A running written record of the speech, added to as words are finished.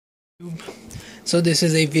So this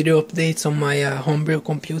is a video update on my Homebrew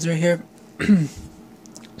computer here.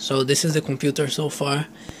 So this is the computer so far,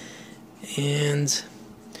 and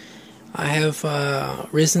I have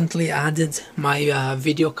recently added my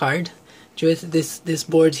video card to it. This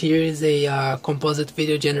board here is a composite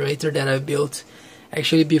video generator that I built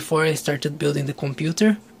actually before I started building the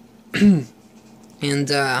computer. And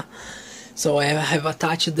so I have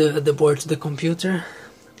attached the board to the computer,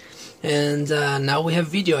 and now we have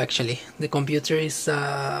video. Actually, the computer is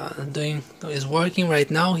working right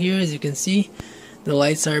now. Here, as you can see, the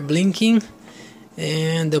lights are blinking,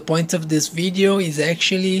 and the point of this video is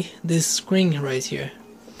actually this screen right here.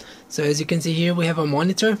 So as you can see here, we have a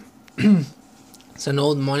monitor. It's an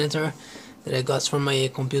old monitor that I got from my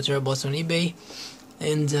computer I bought on eBay,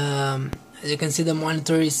 and as you can see, the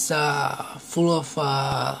monitor is full of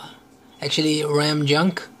actually RAM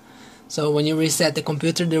junk. So when you reset the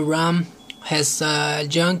computer, the RAM has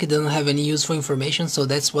junk. It doesn't have any useful information, so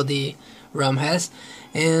that's what the RAM has.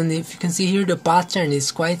 And if you can see here, the pattern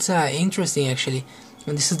is quite interesting actually.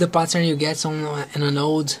 And this is the pattern you get on an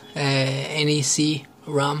old NEC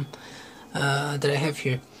RAM that I have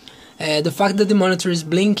here. The fact that the monitor is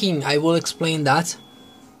blinking, I will explain that.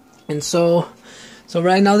 And so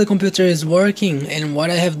right now the computer is working, and what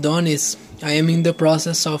I have done is I am in the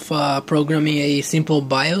process of programming a simple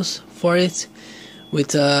BIOS for it,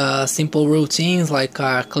 with simple routines like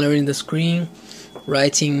clearing the screen,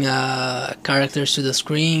 writing characters to the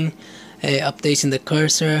screen, updating the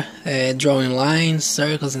cursor, drawing lines,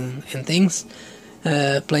 circles and things,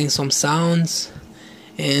 playing some sounds,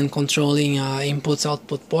 and controlling inputs,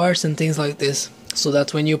 output ports and things like this, so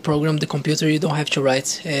that when you program the computer you don't have to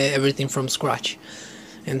write everything from scratch.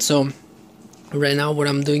 And so right now what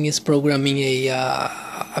I'm doing is programming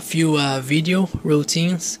a few video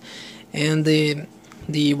routines, and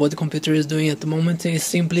what the computer is doing at the moment is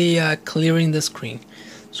simply clearing the screen.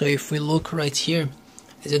 So if we look right here,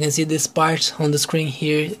 as you can see, this part on the screen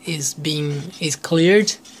here is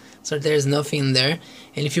cleared, so there's nothing there.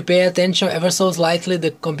 And if you pay attention ever so slightly,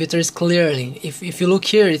 the computer is clearing. If you look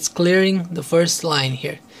here, it's clearing the first line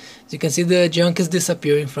here. As you can see, the junk is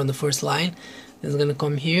disappearing from the first line. It's gonna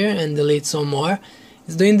come here and delete some more.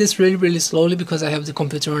 It's doing this really slowly because I have the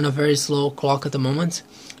computer on a very slow clock at the moment.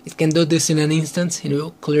 It can do this in an instant, it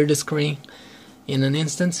will clear the screen in an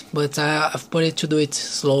instant, but I've put it to do it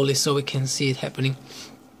slowly so we can see it happening.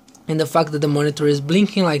 And the fact that the monitor is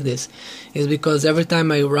blinking like this is because every time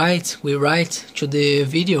we write to the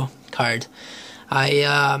video card,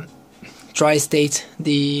 I tri-state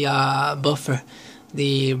the buffer,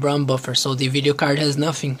 the RAM buffer, so the video card has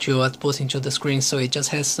nothing to output into the screen, so it just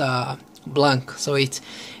has blank. So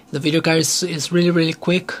the video card is really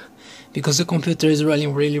quick because the computer is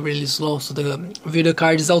running really slow, so the video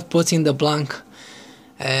card is outputting the blank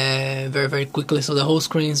very quickly, so the whole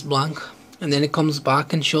screen is blank, and then it comes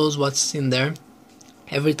back and shows what's in there.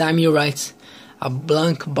 Every time you write a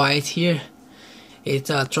blank byte here, it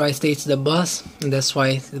tri-states the bus, and that's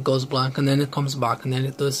why it goes blank, and then it comes back, and then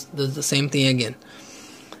it does the same thing again.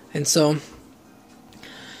 And so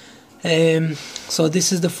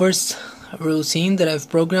this is the first routine that I've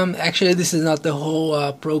programmed. Actually, this is not the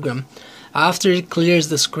whole program. After it clears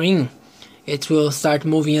the screen, it will start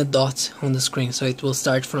moving a dot on the screen. So it will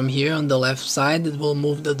start from here on the left side, it will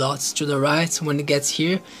move the dots to the right. When it gets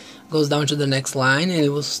here, it goes down to the next line, and it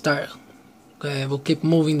will start, it will keep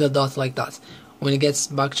moving the dot like that. When it gets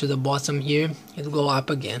back to the bottom here, it will go up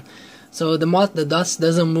again. So the dots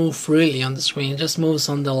doesn't move freely on the screen, it just moves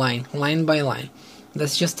on the line by line.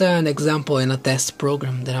 That's just an example in a test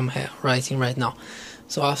program that I'm writing right now.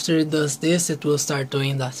 So after it does this, it will start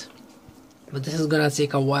doing that. But this is gonna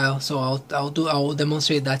take a while, so I'll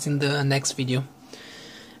demonstrate that in the next video.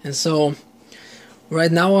 And so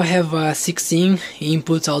right now I have 16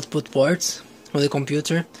 input/output ports on the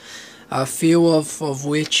computer. A few of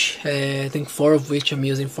which, I think 4 of which I'm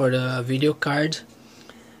using for the video card.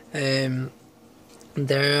 There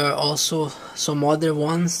are also some other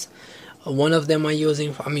ones. One of them I'm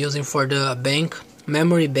using for the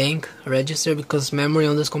memory bank register, because memory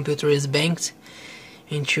on this computer is banked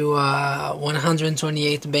into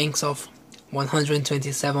 128 banks of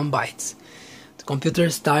 127 bytes. The computer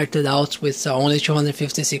started out with only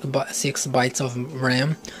 256 bytes of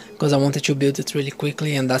RAM, because I wanted to build it really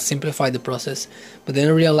quickly, and that simplified the process. But then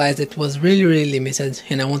I realized it was really limited,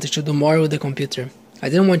 and I wanted to do more with the computer. I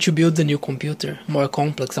didn't want to build the new computer more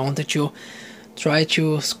complex. I wanted to try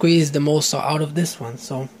to squeeze the most out of this one.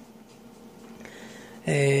 So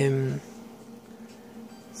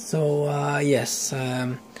yes,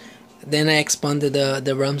 then I expanded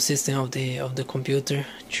the RAM system of the computer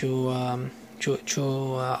to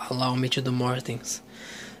allow me to do more things.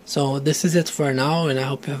 So this is it for now, and I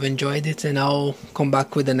hope you have enjoyed it, and I'll come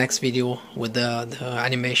back with the next video with the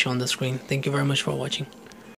animation on the screen. Thank you very much for watching.